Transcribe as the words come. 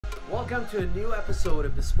Welcome to a new episode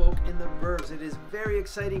of Bespoke in the Burbs. It is very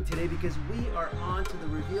exciting today because we are on to the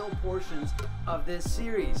reveal portions of this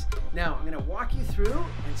series. Now, I'm going to walk you through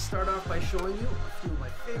and start off by showing you a few of my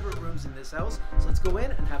favorite rooms in this house. So let's go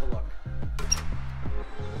in and have a look.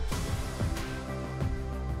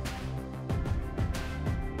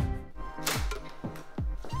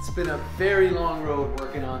 It's been a very long road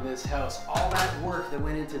working on this house. All that work that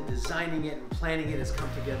went into designing it and planning it has come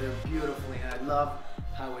together beautifully, and I love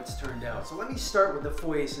how it's turned out. So let me start with the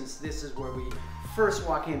foyer, since this is where we first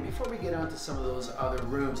walk in before we get on to some of those other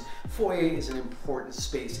rooms. Foyer is an important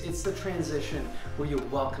space. It's the transition where you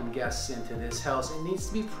welcome guests into this house. It needs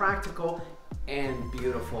to be practical and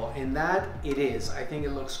beautiful, and that it is. I think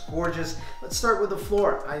it looks gorgeous. Let's start with the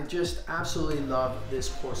floor. I just absolutely love this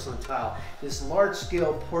porcelain tile. This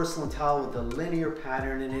large-scale porcelain tile with a linear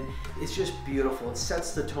pattern in it. It's just beautiful. It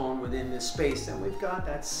sets the tone within this space. And we've got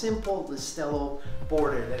that simple Listello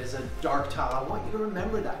border that is a dark tile. I want you to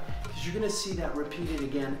remember that, because you're going to see that repeated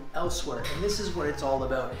again elsewhere. And this is what it's all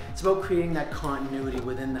about. It's about creating that continuity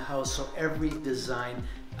within the house so every design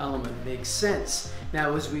element makes sense.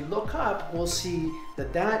 Now, as we look up, we'll see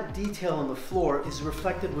that that detail on the floor is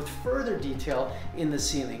reflected with further detail in the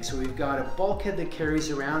ceiling. So we've got a bulkhead that carries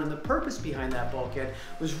around, and the purpose behind that bulkhead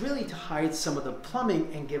was really to hide some of the plumbing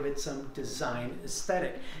and give it some design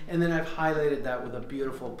aesthetic. And then I've highlighted that with a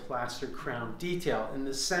beautiful plaster crown detail. In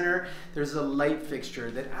the center, there's a light fixture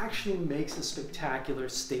that actually makes a spectacular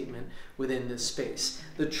statement within this space.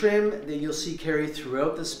 The trim that you'll see carry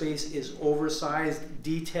throughout the space is oversized,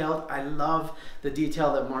 detailed. I love the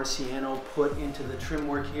detail that Marciano put into the trim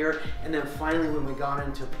work here. And then finally, when we got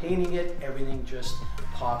into painting it, everything just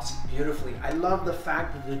pops beautifully. I love the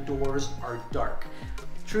fact that the doors are dark.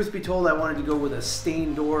 Truth be told, I wanted to go with a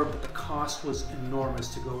stained door, but the cost was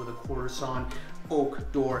enormous to go with a quarter sawn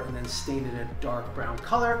oak door and then stain it a dark brown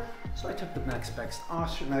color. So I took the next best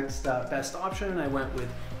option and I went with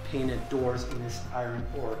painted doors in this iron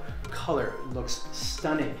ore color. It looks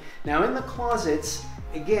stunning. Now in the closets,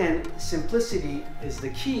 again, simplicity is the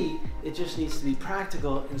key. It just needs to be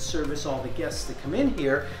practical and service all the guests that come in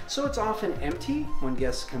here. So it's often empty when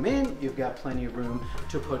guests come in. You've got plenty of room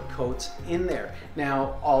to put coats in there.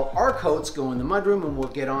 Now, all our coats go in the mudroom, and we'll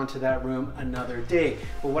get onto that room another day.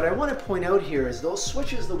 But what I want to point out here is those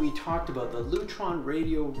switches that we talked about, the Lutron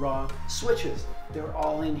Radio Raw switches, they're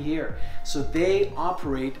all in here. So they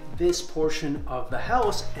operate this portion of the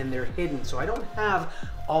house, and they're hidden. So I don't have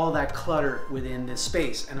all that clutter within this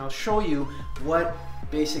space. And I'll show you what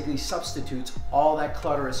basically substitutes all that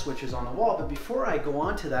clutter of switches on the wall. But before I go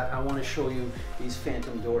on to that, I want to show you these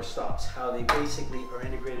phantom door stops, how they basically are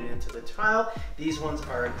integrated into the tile. These ones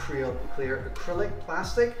are clear acrylic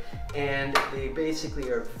plastic, and they basically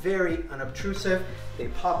are very unobtrusive. They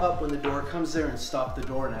pop up when the door comes there and stop the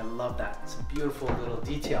door, and I love that. It's a beautiful little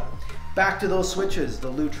detail. Back to those switches,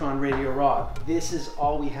 the Lutron Radio Raw. This is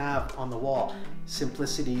all we have on the wall.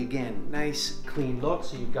 Simplicity again, nice clean look.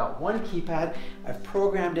 So you've got one keypad. I've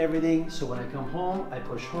programmed everything, so when I come home, I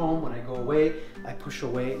push home. When I go away, I push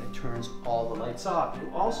away, and it turns all the lights off.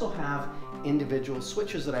 You also have individual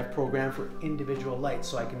switches that I've programmed for individual lights,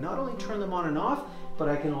 so I can not only turn them on and off, but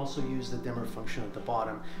I can also use the dimmer function at the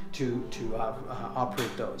bottom to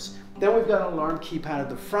operate those. Then we've got an alarm keypad at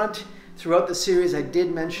the front. Throughout the series, I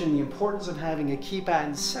did mention the importance of having a keypad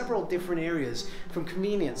in several different areas. From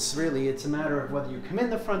convenience, really, it's a matter of whether you come in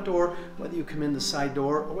the front door, whether you come in the side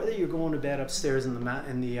door, or whether you're going to bed upstairs in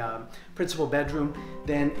the principal bedroom,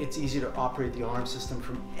 then it's easy to operate the alarm system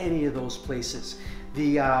from any of those places.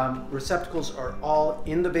 The receptacles are all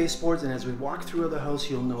in the baseboards, and as we walk through the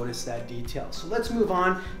house, you'll notice that detail. So let's move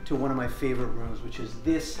on to one of my favorite rooms, which is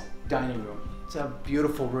this dining room. It's a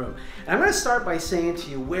beautiful room. And I'm going to start by saying to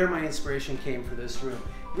you where my inspiration came for this room.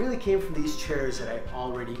 It really came from these chairs that I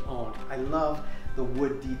already owned. I love the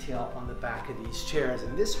wood detail on the back of these chairs,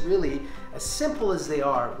 and this really, as simple as they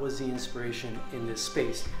are, was the inspiration in this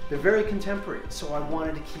space. They're very contemporary, so I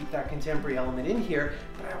wanted to keep that contemporary element in here,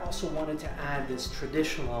 but I also wanted to add this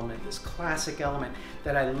traditional element, this classic element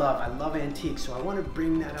that I love. I love antiques, so I want to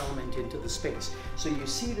bring that element into the space. So you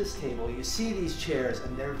see this table, you see these chairs,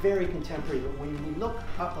 and they're very contemporary, but when you look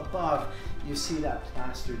up above, you see that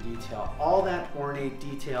plaster detail. All that ornate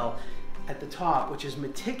detail at the top, which is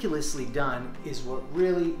meticulously done, is what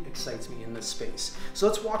really excites me in this space. So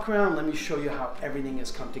let's walk around and let me show you how everything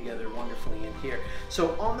has come together wonderfully in here.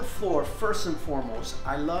 So on the floor, first and foremost,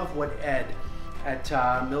 I love what Ed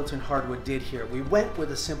at Milton Hardwood did here. We went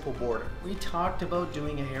with a simple border. We talked about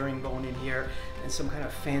doing a herringbone in here and some kind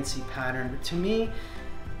of fancy pattern, but to me,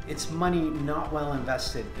 it's money not well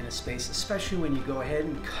invested in a space, especially when you go ahead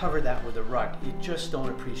and cover that with a rug. You just don't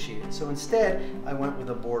appreciate it. So instead, I went with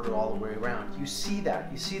a border all the way around. You see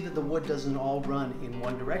that. You see that the wood doesn't all run in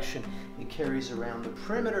one direction. It carries around the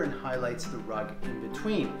perimeter and highlights the rug in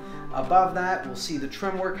between. Above that, we'll see the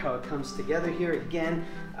trim work, how it comes together here. Again,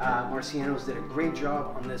 Marciano's did a great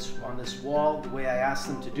job on this wall, the way I asked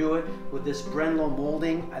them to do it, with this Brenlo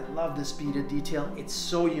molding. I love this beaded detail. It's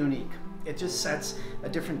so unique. It just sets a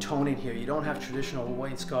different tone in here. You don't have traditional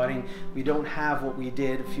wainscoting. We don't have what we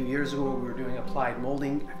did a few years ago. We were doing applied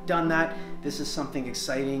molding. I've done that. This is something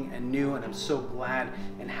exciting and new, and I'm so glad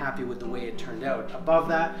and happy with the way it turned out. Above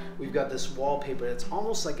that, we've got this wallpaper that's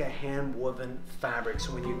almost like a hand-woven fabric.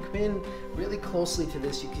 So when you come in really closely to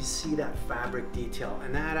this, you can see that fabric detail,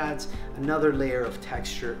 and that adds another layer of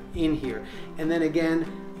texture in here. And then again,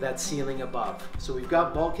 that ceiling above. So we've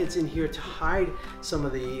got bulkheads in here to hide some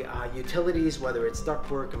of the utilities, whether it's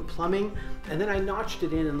ductwork and plumbing, and then I notched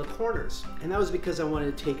it in the corners. And that was because I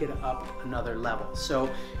wanted to take it up another level. So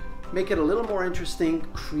make it a little more interesting,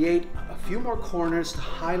 create a few more corners to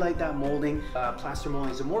highlight that molding, plaster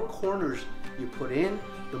moldings. The more corners you put in,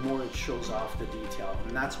 the more it shows off the detail,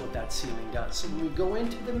 and that's what that ceiling does. So when we go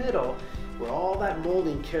into the middle, where all that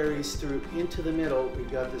molding carries through into the middle,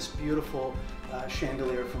 we've got this beautiful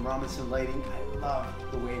chandelier from Ramsin Lighting. I love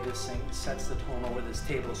the way this thing sets the tone over this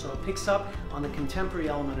table. So it picks up on the contemporary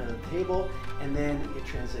element of the table, and then it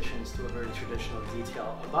transitions to a very traditional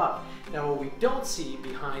detail above. Now what we don't see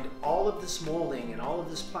behind all of this molding and all of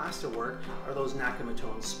this plaster work are those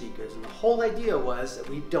Nakamatone speakers. And the whole idea was that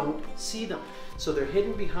we don't see them. So they're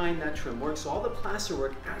hidden behind that trim work. So all the plaster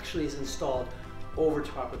work actually is installed over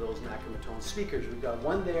top of those Nakamatone speakers. We've got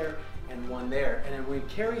one there and one there. And then when we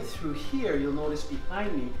carry through here, you'll notice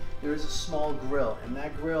behind me, there is a small grill, and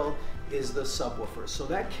that grill is the subwoofer. So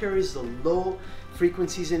that carries the low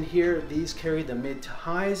frequencies in here. These carry the mid to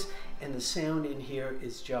highs, and the sound in here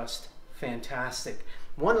is just fantastic.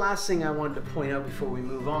 One last thing I wanted to point out before we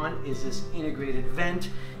move on is this integrated vent,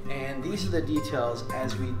 and these are the details.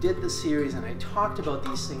 As we did the series and I talked about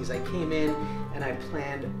these things, I came in and I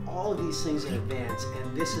planned all of these things in advance,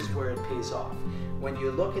 and this is where it pays off. When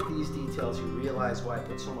you look at these details, you realize why I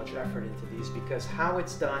put so much effort into these, because how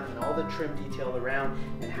it's done and all the trim detail around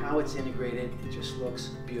and how it's integrated, it just looks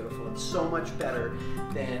beautiful. It's so much better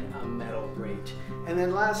than a metal grate. And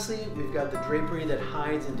then lastly, we've got the drapery that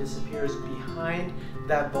hides and disappears behind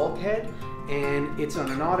that bulkhead, and it's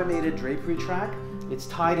on an automated drapery track. It's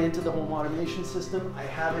tied into the home automation system. I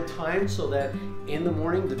have it timed so that in the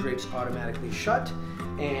morning the drapes automatically shut,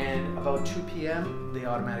 and about 2 p.m. they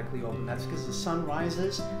automatically open. That's because the sun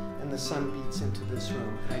rises and the sun beats into this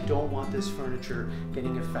room, and I don't want this furniture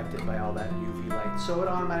getting affected by all that UV light. So it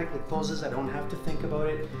automatically closes. I don't have to think about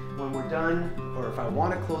it when we're done, or if I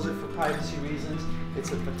want to close it for privacy reasons,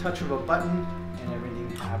 it's at the touch of a button and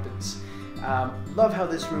everything happens. Love how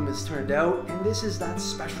this room has turned out, and this is that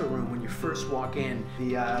special room when you first walk in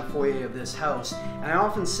the foyer of this house. And I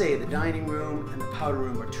often say the dining room and the powder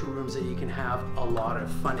room are two rooms that you can have a lot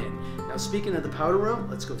of fun in. Now speaking of the powder room,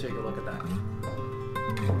 let's go take a look at that.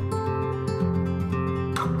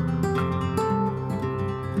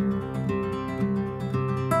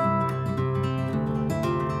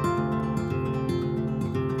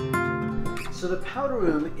 So the powder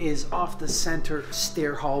room is off the center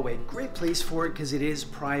stair hallway. Great place for it because it is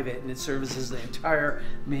private and it services the entire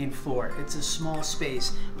main floor. It's a small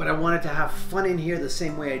space, but I wanted to have fun in here the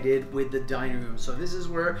same way I did with the dining room. So this is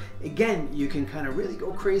where, again, you can kind of really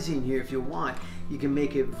go crazy in here if you want. You can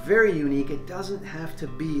make it very unique. It doesn't have to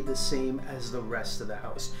be the same as the rest of the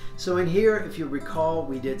house. So in here, if you recall,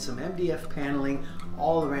 we did some MDF paneling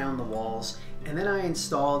all around the walls, and then I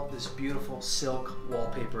installed this beautiful silk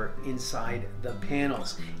wallpaper inside the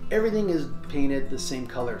panels. Everything is painted the same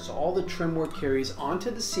color, so all the trim work carries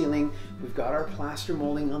onto the ceiling. We've got our plaster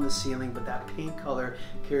molding on the ceiling, but that paint color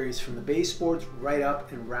carries from the baseboards right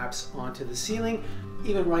up and wraps onto the ceiling,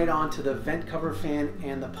 even right onto the vent cover fan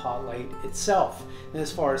and the pot light itself. And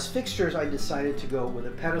as far as fixtures, I decided to go with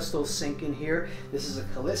a pedestal sink in here. This is a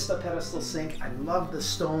Callista pedestal sink. I love the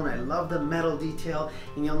stone, I love the metal detail,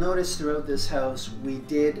 and you'll notice throughout this house we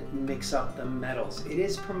did mix up the metals. It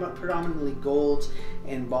is predominantly golds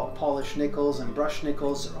and polished nickels and brushed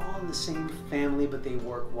nickels. They're all in the same family, but they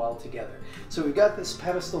work well together. So we've got this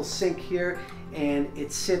pedestal sink here, and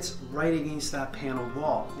it sits right against that paneled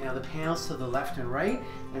wall. Now the panels to the left and right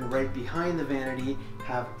behind the vanity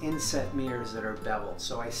have inset mirrors that are beveled.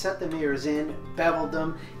 So I set the mirrors in, beveled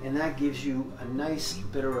them, and that gives you a nice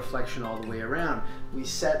bit of reflection all the way around. We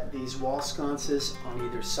set these wall sconces on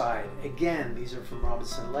either side. Again, these are from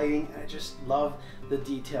Ramsin Lighting, and I just love the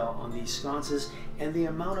detail on these sconces and the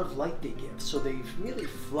amount of light they give. So they really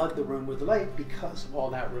flood the room with light because of all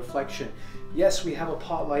that reflection. Yes, we have a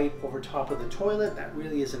pot light over top of the toilet. That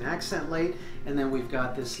really is an accent light. And then we've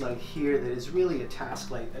got this light here that is really a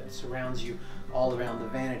task light that surrounds you all around the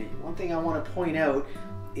vanity. One thing I want to point out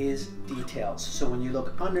is details. So when you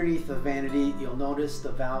look underneath the vanity, you'll notice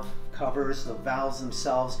the valve covers, the valves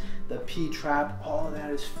themselves, the P-trap, all of that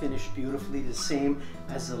is finished beautifully, the same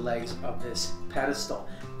as the legs of this pedestal.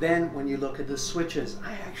 Then when you look at the switches,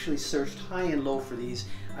 I actually searched high and low for these.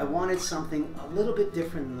 I wanted something a little bit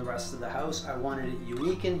different than the rest of the house. I wanted it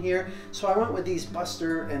unique in here. So I went with these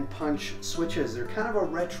Buster and Punch switches. They're kind of a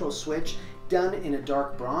retro switch done in a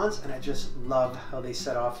dark bronze, and I just love how they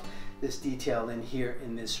set off this detail in here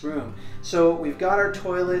in this room. So we've got our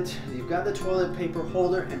toilet, you've got the toilet paper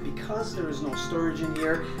holder, and because there is no storage in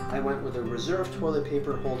here, I went with a reserve toilet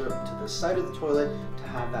paper holder to the side of the toilet to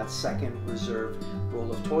have that second reserved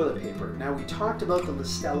roll of toilet paper. Now we talked about the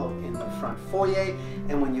Listello in the front foyer,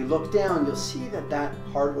 and when you look down, you'll see that that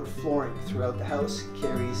hardwood flooring throughout the house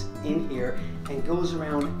carries in here and goes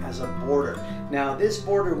around as a border. Now this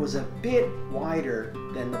border was a bit wider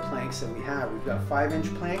than the planks that we have. We've got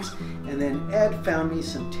 5-inch planks, and then Ed found me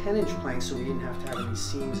some 10-inch planks so we didn't have to have any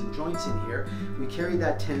seams and joints in here. We carried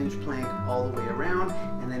that 10-inch plank all the way around,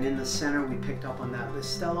 and then in the center we picked up on that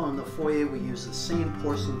Listello. In the foyer we used the same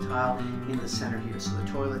porcelain tile in the center here. So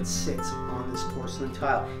the toilet sits on this porcelain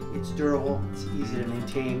tile. It's durable, it's easy to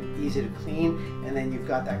maintain, easy to clean, and then you've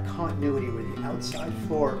got that continuity where the outside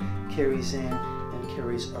floor carries in and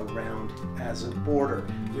carries around as a border.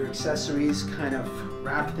 Your accessories kind of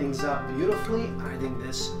wrap things up beautifully. I think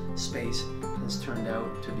this space has turned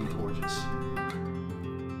out to be gorgeous.